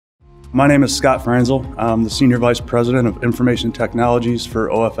My name is Scott Franzel. I'm the Senior Vice President of Information Technologies for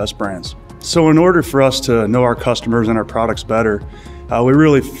OFS Brands. So in order for us to know our customers and our products better, we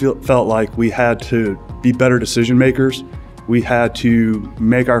really felt like we had to be better decision makers. We had to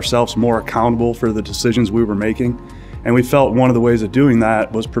make ourselves more accountable for the decisions we were making. And we felt one of the ways of doing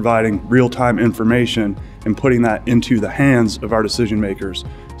that was providing real-time information and putting that into the hands of our decision makers.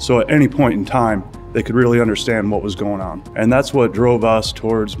 So at any point in time, they could really understand what was going on. And that's what drove us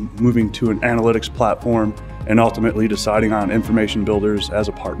towards moving to an analytics platform and ultimately deciding on information builders as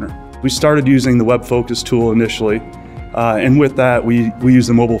a partner. We started using the Web Focus tool initially, and with that we use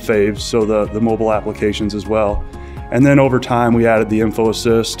the mobile faves, so the mobile applications as well. And then over time we added the Info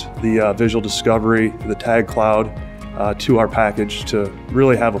Assist, the Visual Discovery, the Tag Cloud to our package to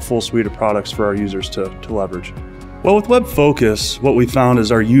really have a full suite of products for our users to leverage. Well, with Web Focus, what we found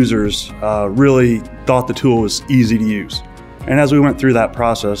is our users really thought the tool was easy to use. And as we went through that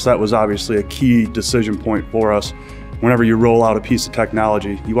process, that was obviously a key decision point for us. Whenever you roll out a piece of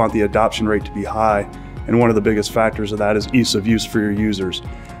technology, you want the adoption rate to be high. And one of the biggest factors of that is ease of use for your users.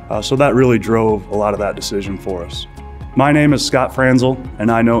 So that really drove a lot of that decision for us. My name is Scott Franzel,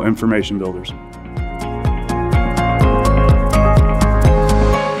 and I know information builders.